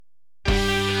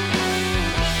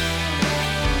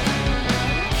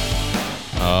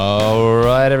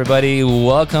right, everybody.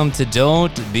 Welcome to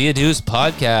Don't Be a Deuce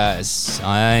podcast.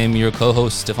 I'm your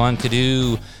co-host, Stephane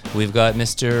Cadieux. We've got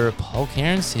Mr. Paul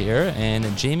Cairns here and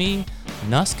Jamie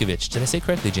Noskiewicz. Did I say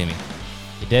correctly, Jamie?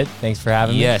 You did? Thanks for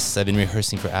having me. Yes, I've been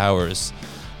rehearsing for hours.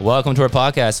 Welcome to our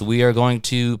podcast. We are going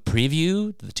to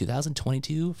preview the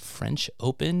 2022 French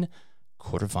Open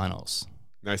quarterfinals.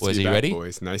 Nice Boys, to be are you back, ready?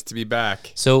 boys. Nice to be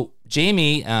back. So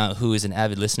Jamie, who is an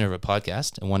avid listener of our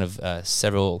podcast and one of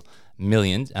several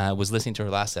million, was listening to our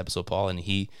last episode, Paul, and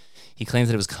he claims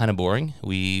that it was kind of boring.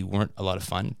 We weren't a lot of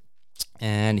fun.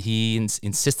 And he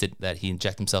insisted that he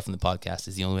inject himself in the podcast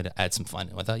is the only way to add some fun.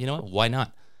 And I thought, you know what? Why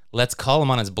not? Let's call him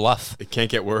on his bluff. It can't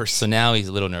get worse. So now he's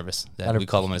a little nervous that we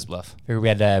call him on his bluff. Figured we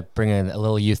had to bring in a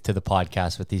little youth to the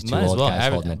podcast with these two Might as old well.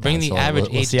 guys holding it Bring down. the So average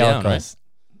we'll age see how it down, goes. right?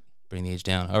 Bring the age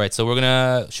down. All right,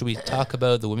 so should we talk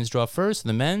about the women's draw first and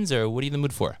the men's, or what are you in the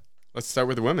mood for? Let's start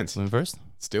with the women's. Women first?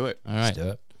 Let's do it. All right. Let's do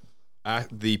it.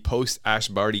 The post-Ash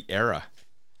Barty era.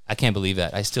 I can't believe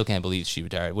that. I still can't believe she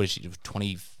retired. What is she,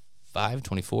 25,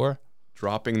 24?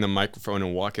 Dropping the microphone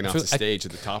and walking off the stage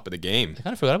at the top of the game. I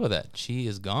kind of forgot about that. She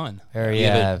is gone. Very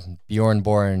Bjorn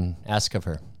Born-esque of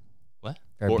her. What?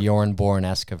 Very Bjorn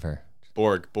Born-esque of her.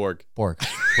 Borg. Borg.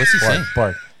 What's he saying?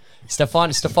 Borg.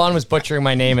 Stephane was butchering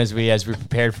my name as we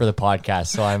prepared for the podcast,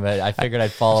 so I figured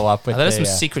I'd follow up with I thought it was some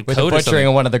secret with code the or butchering something.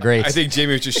 of one of the greats. I think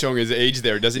Jamie was just showing his age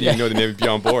there. Doesn't even know the name of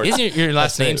Bjorn Borg. Isn't your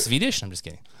last name Swedish? I'm just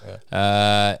kidding.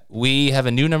 We have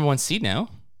a new number one seed now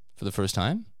for the first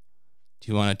time.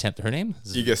 Do you want to attempt her name?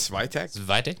 Iga Swiatek?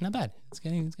 Swiatek, not bad. It's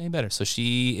getting better. So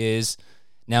she is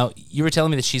now. You were telling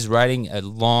me that she's riding a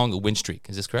long win streak.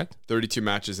 Is this correct? 32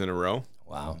 matches in a row.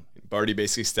 Wow. Barty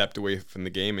basically stepped away from the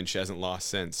game, and she hasn't lost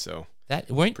since. So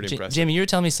pretty impressive. Jamie, you were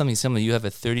telling me something similar. You have a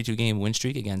 32 game win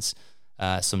streak against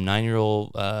some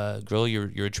 9-year-old girl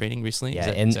you're training recently. Yeah,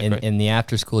 is that correct? in the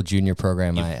after school junior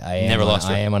program, I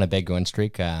am on a big win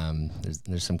streak.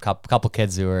 There's some couple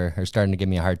kids who are starting to give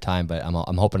me a hard time, but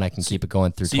I'm hoping I can keep it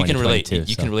going through. So you can relate.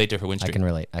 2022, You can relate to her win streak.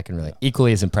 I can relate.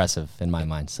 Equally as impressive in my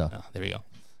mind. So there we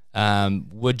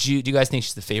go. Do you guys think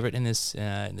she's the favorite in this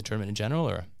in the tournament in general,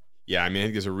 or? Yeah, I mean, I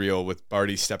think there's a real, with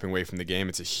Barty stepping away from the game,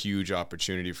 it's a huge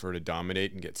opportunity for her to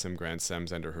dominate and get some Grand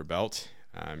Slams under her belt.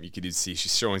 You could see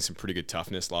she's showing some pretty good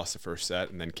toughness, lost the first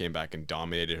set, and then came back and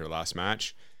dominated her last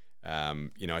match.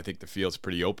 I think the field's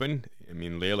pretty open. I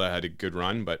mean, Layla had a good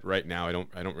run, but right now I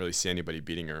don't really see anybody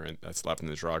beating her, and that's left in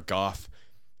the draw. Goff,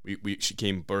 she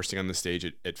came bursting on the stage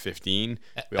at 15.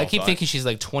 I keep thinking she's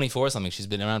like 24 or something. She's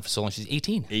been around for so long. She's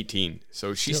 18. 18.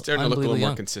 So she's Still starting to look a little more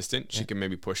young. consistent. She can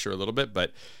maybe push her a little bit,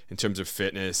 but in terms of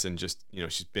fitness and just,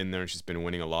 she's been there and she's been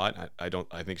winning a lot.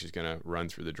 I think she's going to run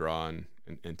through the draw and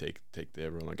take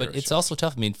the Roland Garros. But it's also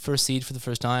tough. I mean, first seed for the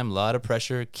first time, a lot of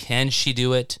pressure. Can she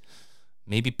do it?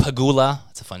 Maybe Pagula.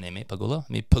 That's a fun name, eh? Pagula.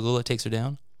 Maybe Pagula takes her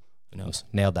down. Who knows?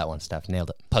 nailed that one, Steph.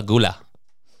 Nailed it. Pagula.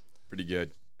 Pretty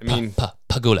good. I mean,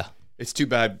 Pagula. it's too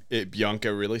bad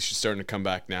Bianca, really. She's starting to come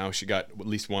back now. She got at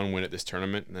least one win at this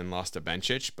tournament and then lost to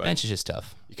Bencic. But Bench is just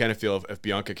tough. you kind of feel if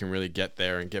Bianca can really get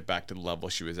there and get back to the level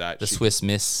she was at. The Swiss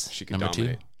Miss she can number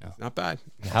dominate. 2. No. Not bad.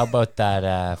 How about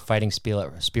that fighting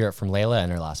spirit from Layla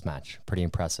in her last match? Pretty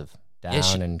impressive.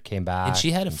 Down and came back. And she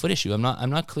had a foot issue. I'm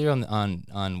not clear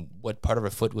on what part of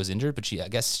her foot was injured, but I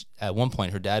guess at one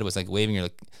point her dad was like waving her,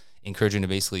 like encouraging her to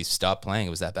basically stop playing. It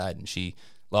was that bad, and she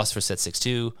lost her set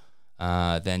 6-2.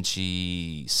 Then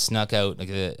she snuck out. Like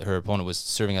her opponent was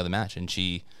serving out of the match, and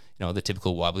she, the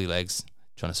typical wobbly legs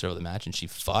trying to serve out the match, and she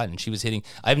fought, and she was hitting.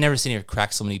 I've never seen her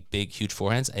crack so many big, huge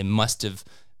forehands. It must have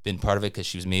been part of it because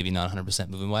she was maybe not 100%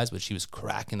 moving wise, but she was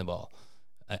cracking the ball,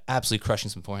 absolutely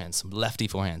crushing some forehands, some lefty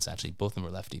forehands. Actually, both of them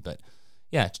were lefty, but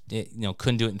yeah,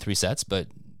 couldn't do it in 3 sets, but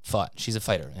fought. She's a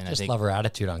fighter, and I think love her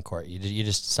attitude on court. You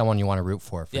just someone you want to root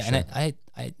for yeah, sure. and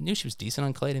I knew she was decent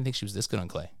on clay. I didn't think she was this good on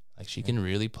clay. Like she can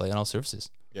really play on all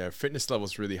surfaces. Yeah, her fitness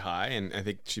level's really high, and I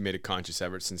think she made a conscious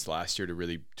effort since last year to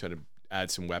really try to add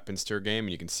some weapons to her game,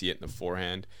 and you can see it in the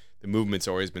forehand. The movement's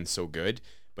always been so good,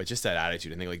 but just that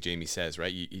attitude, I think like Jamie says,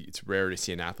 right? It's rare to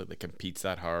see an athlete that competes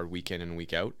that hard week in and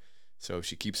week out. So if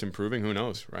she keeps improving, who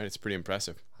knows, right? It's pretty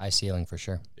impressive. High ceiling for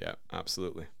sure. Yeah,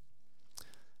 absolutely.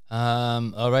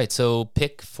 All right, so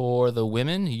pick for the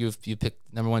women. You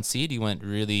picked number 1 seed. You went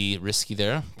really risky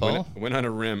there, Paul. Went on a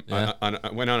rim. Yeah.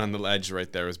 Went on the ledge right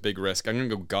there. It was big risk. I'm going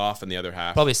to go Goff in the other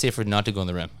half. Probably safer not to go on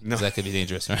the rim. No. That could be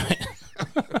dangerous, right?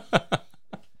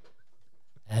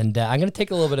 And I'm going to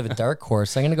take a little bit of a dark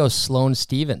horse. I'm going to go Sloane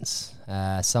Stephens,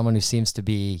 someone who seems to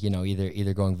be,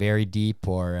 either going very deep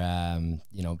or,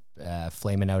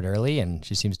 flaming out early. And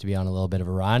she seems to be on a little bit of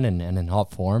a run and in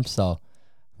hot form. So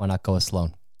why not go with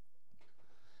Sloane?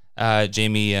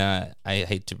 Jamie, I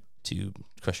hate to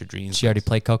crush your dreams. She already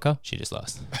played Coco? She just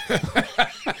lost.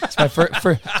 It's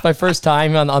my first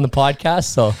time on the podcast,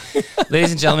 so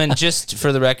Ladies and gentlemen, just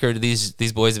for the record,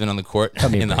 these boys have been on the court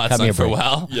in the hot sun for a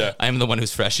while. Yeah. I am the one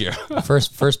who's fresh here.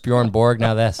 first Bjorn Borg,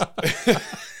 now this.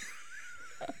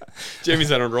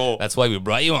 Jamie's on a roll. That's why we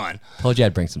brought you on. Told you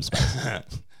I'd bring some spice.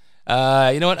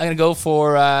 You know what? I'm gonna go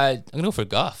for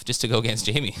Goff just to go against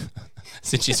Jamie,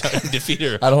 since she's already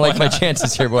defeated her. I don't like my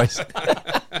chances here, boys.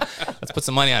 Let's put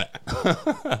some money on it.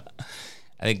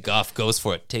 I think Goff goes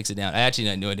for it, takes it down. I actually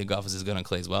had no idea Goff was as good on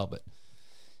clay as well, but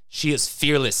she is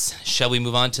fearless. Shall we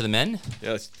move on to the men?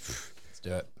 Yeah, let's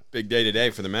Do it. big day today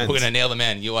for the men. We're gonna nail the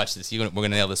men. You watch this. We're gonna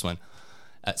nail this one.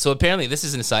 So apparently, this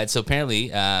is an aside. So apparently,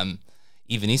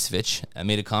 Ivanisevic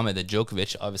made a comment that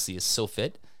Djokovic obviously is so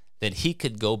fit that he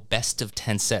could go best of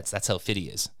 10 sets. That's how fit he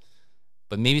is.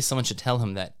 But maybe someone should tell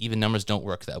him that even numbers don't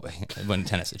work that way when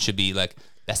tennis. It should be like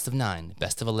best of 9,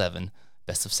 best of 11,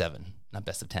 best of 7, not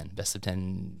best of 10. Best of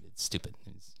 10, it's stupid.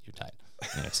 You're tied.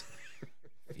 Anyways,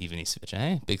 Ivanisevic,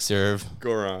 eh? Big serve.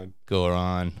 Go on. Go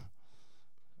on.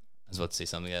 I was about to say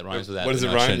something that rhymes with that. What does but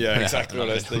it no, I rhyme? shouldn't. Yeah, exactly what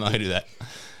I was I'm not thinking. going to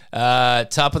do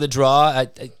that. Top of the draw,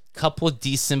 a couple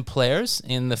decent players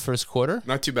in the first quarter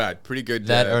Not too bad. Pretty good.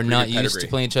 that are pretty not good used to pedigree.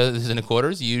 playing each other in the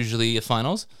quarters, usually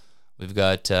finals. We've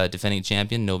got defending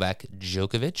champion Novak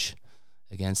Djokovic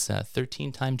against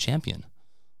 13-time champion,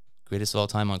 greatest of all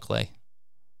time on clay.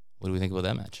 What do we think about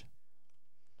that match?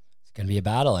 It's going to be a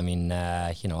battle. I mean,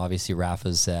 obviously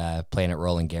Rafa's playing at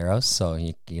Roland Garros, so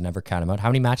you never count him out. How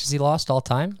many matches he lost all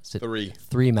time? Is it 3.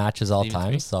 3 matches all Maybe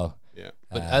time, 3? so... Yeah.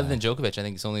 But other than Djokovic, I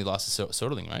think he's only lost to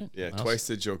Soderling, right? Yeah, What else? twice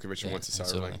to Djokovic and once to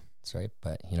Soderling. That's right.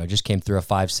 But, just came through a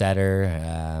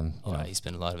 5-setter. He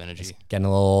spent a lot of energy. Getting a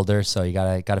little older, so you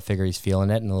gotta figure he's feeling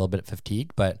it and a little bit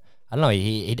fatigued. But I don't know,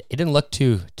 he didn't look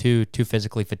too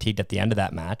physically fatigued at the end of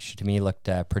that match. To me, he looked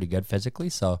pretty good physically.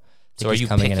 So Are you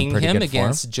coming in picking pretty him good form.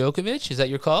 against Djokovic? Is that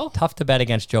your call? Tough to bet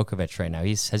against Djokovic right now.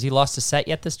 Has he lost a set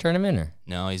yet this tournament? Or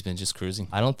No, he's been just cruising.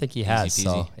 I don't think he has. Easy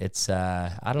So peasy. it's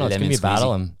I don't know. It's Lemon gonna be a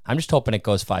battle. squeezy. I'm just hoping it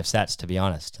goes 5 sets. To be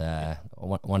honest,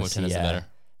 want More to see tennis, the better.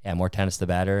 Yeah, more tennis the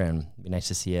better, and it'd be nice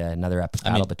to see another epic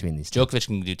battle between these two. Djokovic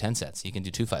can do 10 sets. He can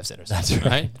do 2 5-setters. That's right.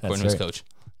 Right? That's According to his right. coach.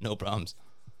 No problems.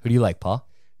 Who do you like, Paul?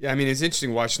 Yeah, I mean, it's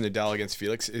interesting watching Nadal against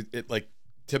Felix. It like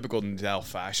typical Nadal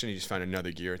fashion, he just found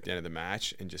another gear at the end of the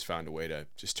match and just found a way to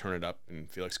just turn it up, and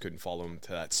Felix couldn't follow him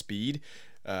to that speed.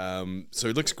 So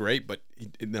he looks great, but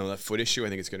that foot issue, I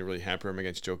think it's going to really hamper him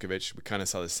against Djokovic. We kind of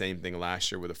saw the same thing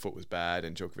last year where the foot was bad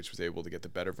and Djokovic was able to get the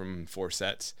better of him in 4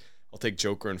 sets. I'll take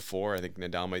Joker in 4. I think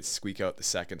Nadal might squeak out the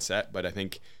second set, but I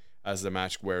think as the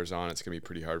match wears on, it's going to be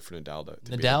pretty hard for Nadal to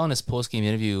beat him. Nadal in his post-game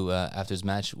interview after his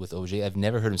match with Auger, I've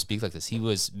never heard him speak like this. He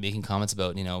was making comments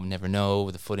about, never know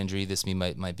with a foot injury, this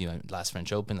might be my last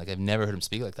French Open. Like, I've never heard him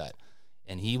speak like that.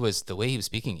 And the way he was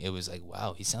speaking, it was like,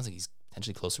 wow, he sounds like he's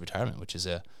potentially close to retirement, which is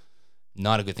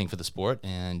not a good thing for the sport,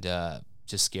 and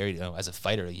just scary. As a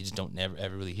fighter, you just don't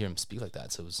ever really hear him speak like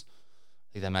that. So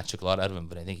I think that match took a lot out of him,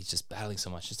 but I think he's just battling so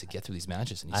much just to get through these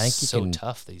matches, and he's so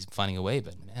tough that he's finding a way.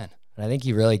 But man, And I think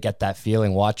you really get that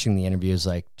feeling watching the interviews,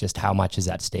 like just how much is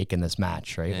at stake in this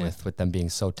match, right? Yeah. With them being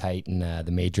so tight in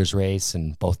the majors race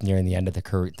and both nearing the end of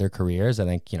their careers. I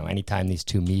think, anytime these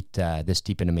two meet this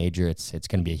deep in a major, it's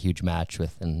going to be a huge match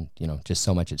and just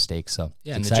so much at stake. So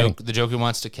yeah, it's and exciting. the Joker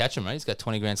wants to catch him, right? He's got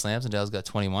 20 Grand Slams, and Nadal's got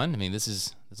 21. I mean,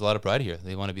 there's a lot of pride here.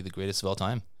 They want to be the greatest of all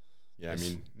time. Yeah, I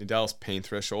mean, Nadal's pain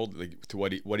threshold to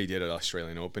what he did at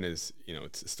Australian Open is,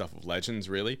 it's stuff of legends,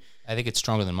 really. I think it's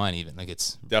stronger than mine, even. Like,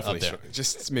 it's Definitely, up there.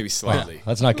 just maybe slightly.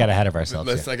 Let's not get ahead of ourselves.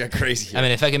 Let's here. not get crazy here. I mean,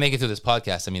 if I can make it through this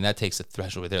podcast, I mean, that takes the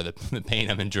threshold right there, the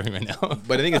pain I'm enduring right now.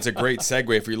 But I think it's a great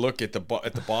segue if we look at the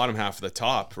bottom half of the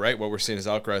top, right? What we're seeing is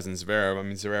Alcaraz and Zverev. I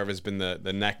mean, Zverev has been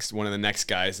one of the next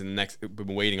guys, and we've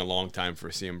been waiting a long time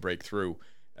to see him break through.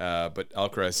 But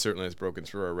Alcaraz certainly has broken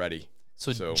through already.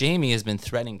 So Jamie has been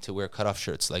threatening to wear cutoff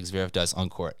shirts like Zverev does on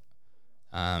court.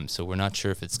 So we're not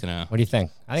sure if it's gonna. What do you think?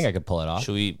 I think I could pull it off.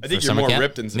 Should we? I think for you're summer more camp?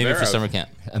 ripped than Maybe for Zverev. summer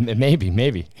camp.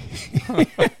 Maybe.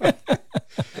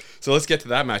 So let's get to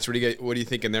that match. What do you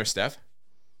think in there, Steph?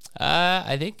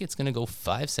 I think it's gonna go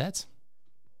 5 sets.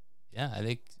 Yeah, I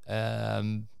think.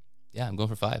 I'm going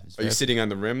for 5. Are you sitting on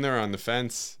the rim there or on the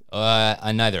fence?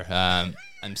 I neither.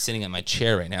 I'm sitting at my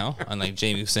chair right now, unlike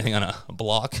Jamie who's sitting on a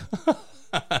block.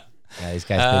 Yeah, these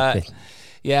guys.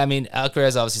 Yeah, I mean,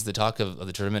 Alcaraz obviously is the talk of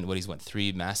the tournament. What he's won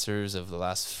 3 Masters of the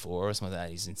last 4 or something like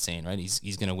that. He's insane, right? He's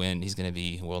going to win. He's going to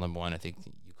be world number 1. I think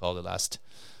you called it last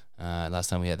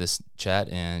time we had this chat,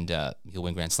 and he'll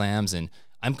win Grand Slams. And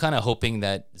I'm kind of hoping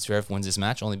that Zverev wins this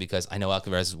match only because I know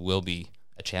Alcaraz will be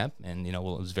a champ, and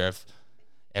will Zverev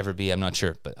ever be? I'm not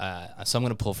sure, but so I'm going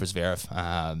to pull for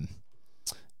Zverev.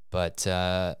 But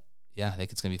yeah, I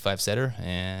think it's going to be 5-setter,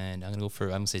 and I'm going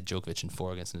to say Djokovic in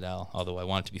 4 against Nadal, although I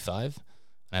want it to be 5.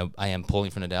 I am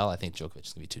pulling for Nadal. I think Djokovic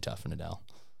is going to be too tough for Nadal,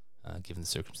 given the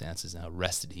circumstances and how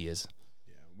rested he is.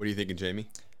 Yeah. What are you thinking, Jamie?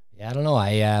 Yeah, I don't know.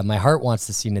 My heart wants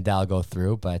to see Nadal go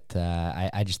through, but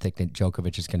I just think that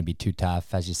Djokovic is going to be too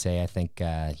tough. As you say, I think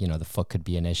the foot could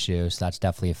be an issue, so that's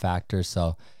definitely a factor.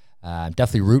 So I'm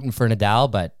definitely rooting for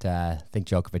Nadal, but I think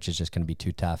Djokovic is just going to be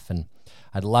too tough. And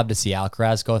I'd love to see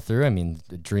Alcaraz go through. I mean,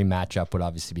 the dream matchup would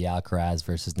obviously be Alcaraz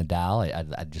versus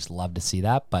Nadal. I'd just love to see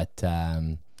that, but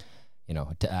I'm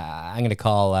going to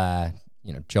call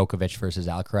Djokovic versus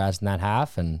Alcaraz in that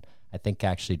half, and I think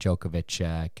actually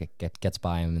Djokovic gets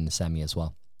by him in the semi as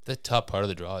well. The top part of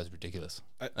the draw is ridiculous.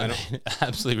 I mean,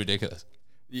 absolutely ridiculous.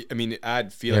 I mean,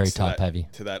 add Felix Very top heavy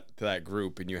to that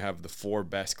group, and you have the 4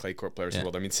 best clay court players in the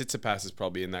world. I mean, Tsitsipas is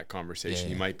probably in that conversation.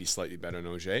 He might be slightly better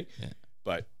than Auger,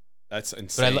 but that's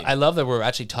insane. But I love that we're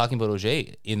actually talking about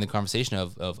Auger in the conversation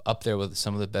of up there with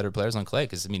some of the better players on clay.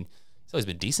 Because I mean, he's always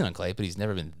been decent on clay, but he's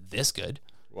never been this good.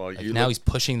 Well, now he's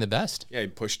pushing the best. Yeah, he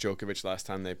pushed Djokovic last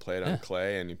time they played on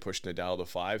clay, and he pushed Nadal to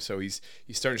 5. So he's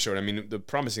starting to show it. I mean, the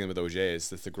promising thing with Auger is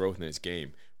that the growth in his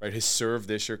game. Right, his serve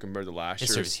this year compared to last year.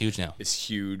 His serve is huge now. It's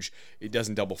huge. It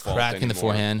doesn't double fault cracking anymore. the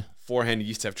forehand. Forehand, he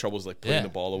used to have troubles like putting the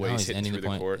ball away. Now He's hitting through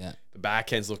the court. Yeah. The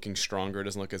backhand's looking stronger.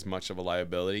 Doesn't look as much of a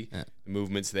liability. The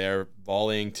movement's there.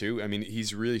 Volleying too. I mean,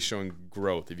 he's really showing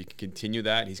growth. If he can continue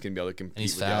that, he's going to be able to compete. And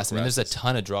he's with fast. I mean, there's a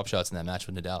ton of drop shots in that match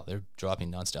with Nadal. They're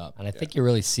dropping nonstop. And I think you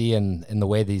really see in the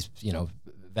way these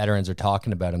veterans are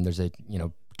talking about him. There's a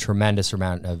tremendous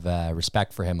amount of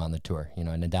respect for him on the tour.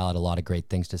 Nadal had a lot of great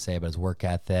things to say about his work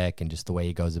ethic and just the way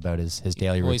he goes about his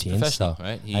daily routines. So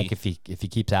right? I think if he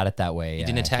keeps at it that way, he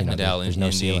didn't attack Nadal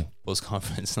in ceiling. the post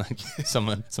conference like some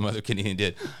other Canadian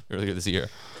did earlier this year.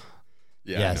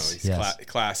 Yeah, he's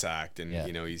class act, and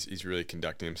he's really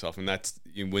conducting himself, and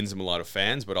he wins him a lot of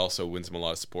fans, but also wins him a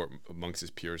lot of support amongst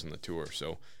his peers on the tour.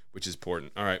 So, which is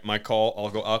important. All right, my call. I'll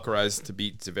go Alcaraz to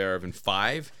beat Zverev in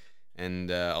 5.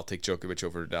 And I'll take Djokovic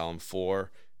over Nadal in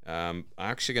 4. I'm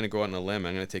actually going to go out on a limb.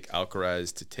 I'm going to take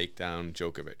Alcaraz to take down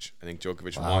Djokovic. I think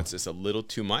Djokovic wants this a little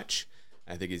too much.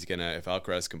 I think he's going to, if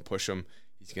Alcaraz can push him,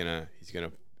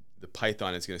 the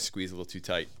python is going to squeeze a little too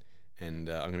tight. And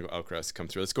I'm going to go Alcaraz to come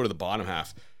through. Let's go to the bottom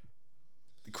half.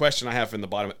 The question I have in the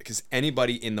bottom, is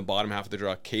anybody in the bottom half of the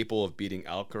draw capable of beating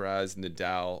Alcaraz,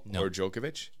 Nadal, or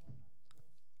Djokovic?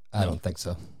 I don't think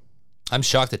so. I'm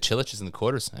shocked that Cilic is in the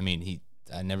quarters. I mean,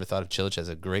 I never thought of Cilic as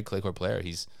a great clay court player.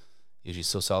 He's usually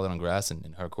so solid on grass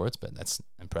and hard courts, but that's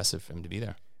impressive for him to be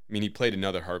there. I mean, he played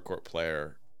another hard court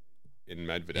player in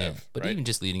Medvedev. But even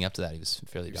just leading up to that, he was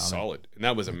fairly dominant. Solid. And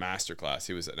that was a masterclass.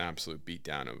 He was an absolute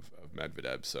beatdown of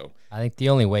Medvedev. So I think the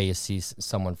only way you see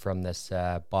someone from this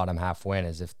bottom half win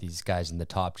is if these guys in the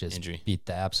top just beat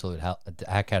the absolute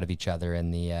heck out of each other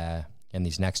in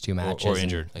these next 2 matches. Or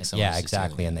injured.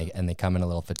 Exactly. And they come in a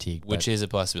little fatigued. Which is a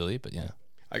possibility, but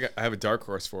I have a dark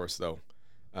horse for us, though.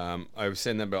 I was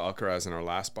saying that about Alcaraz in our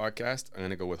last podcast. I'm going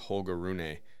to go with Holger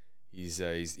Rune.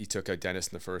 He took out Dennis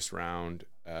in the first round.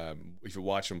 If you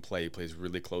watch him play, he plays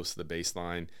really close to the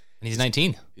baseline. And he's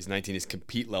 19. He's 19. His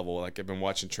compete level, like I've been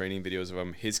watching training videos of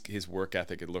him. His work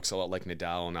ethic, it looks a lot like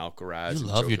Nadal and Alcaraz. You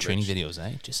love your training videos,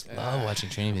 eh? Just love watching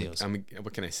training videos.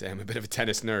 What can I say? I'm a bit of a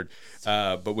tennis nerd.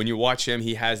 But when you watch him,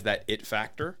 he has that it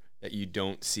factor that you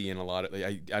don't see in a lot of.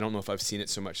 I don't know if I've seen it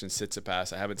so much in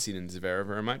Tsitsipas. I haven't seen it in Zverev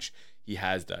very much. He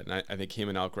has that, and I think him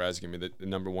and Alcaraz are going to be the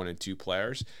number 1 and 2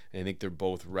 players. And I think they're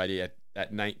both ready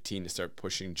at 19 to start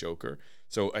pushing Joker.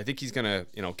 So I think he's going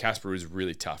to, Casper is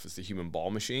really tough. It's the human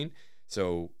ball machine.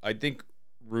 So I think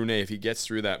Rune, if he gets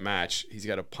through that match, he's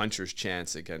got a puncher's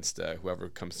chance against whoever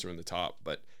comes through in the top.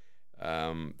 But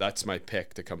that's my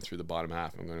pick to come through the bottom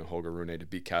half. I'm going to Holger Rune to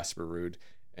beat Casper Ruud,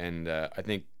 and I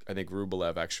think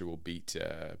Rublev actually will beat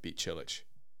Cilic.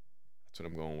 That's what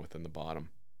I'm going with in the bottom.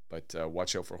 But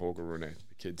watch out for Holger Rune.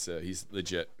 The kid's he's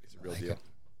legit. He's a real deal.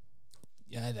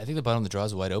 Yeah, I think the bottom of the draw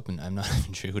is wide open. I'm not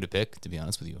even sure who to pick, to be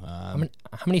honest with you. How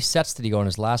many sets did he go in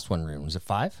his last one, Rune? Was it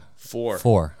 5? 4.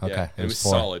 4. Okay, yeah, it was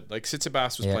solid. Like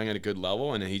Tsitsipas was playing at a good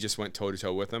level, and then he just went toe to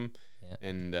toe with him. Yeah.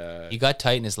 And he got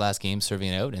tight in his last game, serving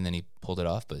it out, and then he pulled it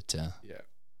off. But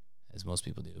as most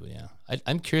people do. But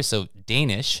I'm curious. So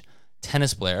Danish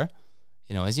tennis player,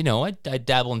 as you know, I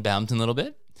dabble in badminton a little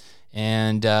bit.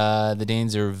 And the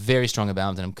Danes are very strong at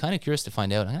badminton. I'm kind of curious to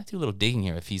find out. I'm going to do a little digging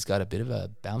here if he's got a bit of a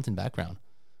badminton background,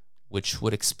 which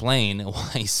would explain why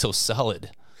he's so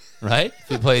solid, right?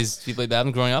 If he played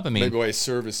badminton growing up, I mean, maybe why his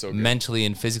serve is so good. Mentally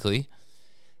and physically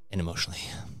and emotionally.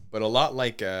 But a lot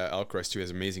like Alcaraz too,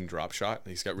 has amazing drop shot.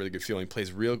 He's got really good feeling. He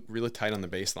plays really tight on the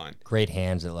baseline. Great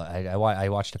hands. I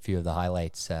watched a few of the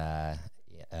highlights when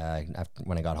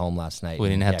I got home last night. We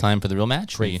didn't have time for the real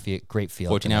match. Great feel.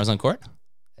 14 hours on court.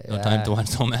 No time to watch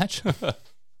the whole match.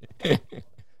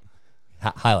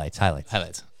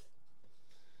 Highlights.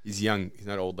 He's young. He's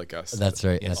not old like us. That's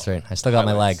right. That's right. I still got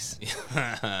my legs.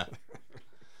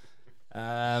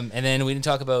 And then we didn't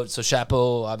talk about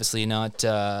Chapeau. Obviously not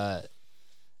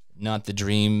the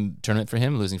dream tournament for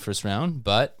him, losing first round,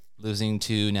 but losing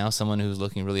to now someone who's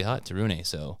looking really hot, to Rune.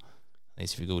 So at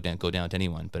least if you go down to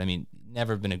anyone. But I mean,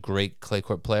 never been a great clay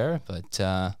court player, but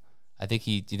do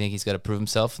you think he's got to prove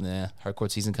himself in the hard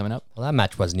court season coming up? Well, that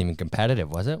match wasn't even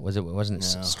competitive, was it? It wasn't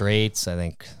straights. I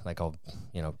think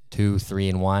 2, 3,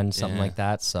 and 1, something like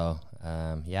that. So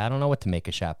I don't know what to make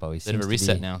of Chapeau. Bit of a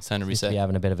reset now. It's time to reset. He's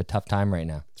having a bit of a tough time right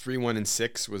now. 3-1 and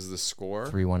 6 was the score.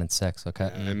 3-1 and 6. Okay.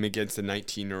 And against the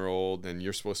 19-year-old, and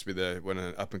you're supposed to be the one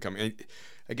up and coming. And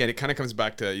again, it kind of comes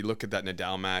back to, you look at that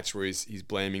Nadal match where he's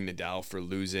blaming Nadal for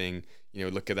losing.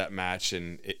 Look at that match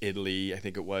in Italy, I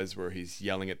think it was, where he's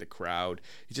yelling at the crowd.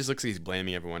 He just looks like he's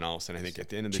blaming everyone else. And I think at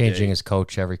the end of the day, changing his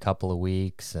coach every couple of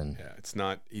weeks, and it's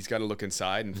not. He's got to look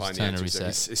inside and find the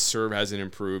answers. His serve hasn't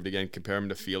improved. Again, compare him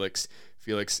to Felix.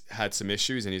 Felix had some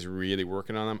issues, and he's really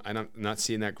working on them. I'm not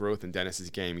seeing that growth in Dennis's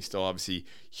game. He's still obviously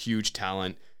huge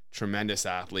talent, tremendous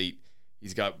athlete.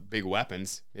 He's got big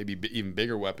weapons, maybe even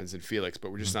bigger weapons than Felix,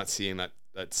 but we're just not seeing that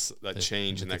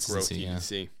change and that growth you can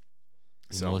see.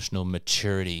 Emotional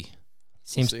maturity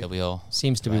seems that we all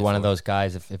to be one of those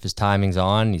guys. If his timing's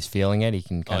on, he's feeling it. He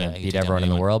can kind of beat everyone in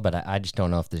the world. But I just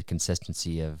don't know if the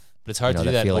consistency of it's hard to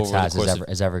do that Felix over has the course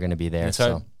is ever going to be there. It's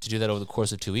hard to do that over the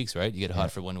course of 2 weeks, right? You get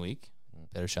hot for 1 week,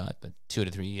 better shot, but 2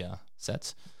 to 3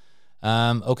 sets.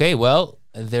 Okay, well,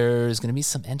 there's going to be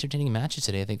some entertaining matches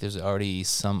today. I think there's already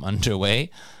some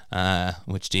underway,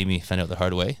 which Jamie found out the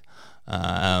hard way.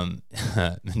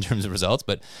 In terms of results,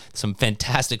 but some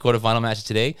fantastic quarterfinal matches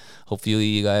today. Hopefully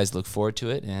you guys look forward to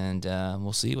it, and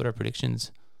we'll see what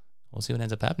ends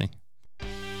up happening.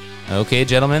 Okay,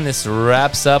 gentlemen, this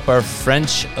wraps up our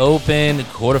French Open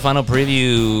quarterfinal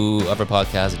preview of our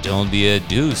podcast, Don't Be a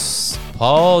Deuce.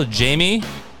 Paul, Jamie,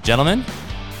 gentlemen,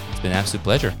 it's been an absolute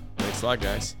pleasure. Thanks a lot,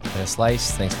 guys.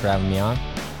 Slice, thanks for having me on.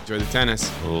 Enjoy the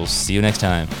tennis. We'll see you next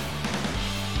time.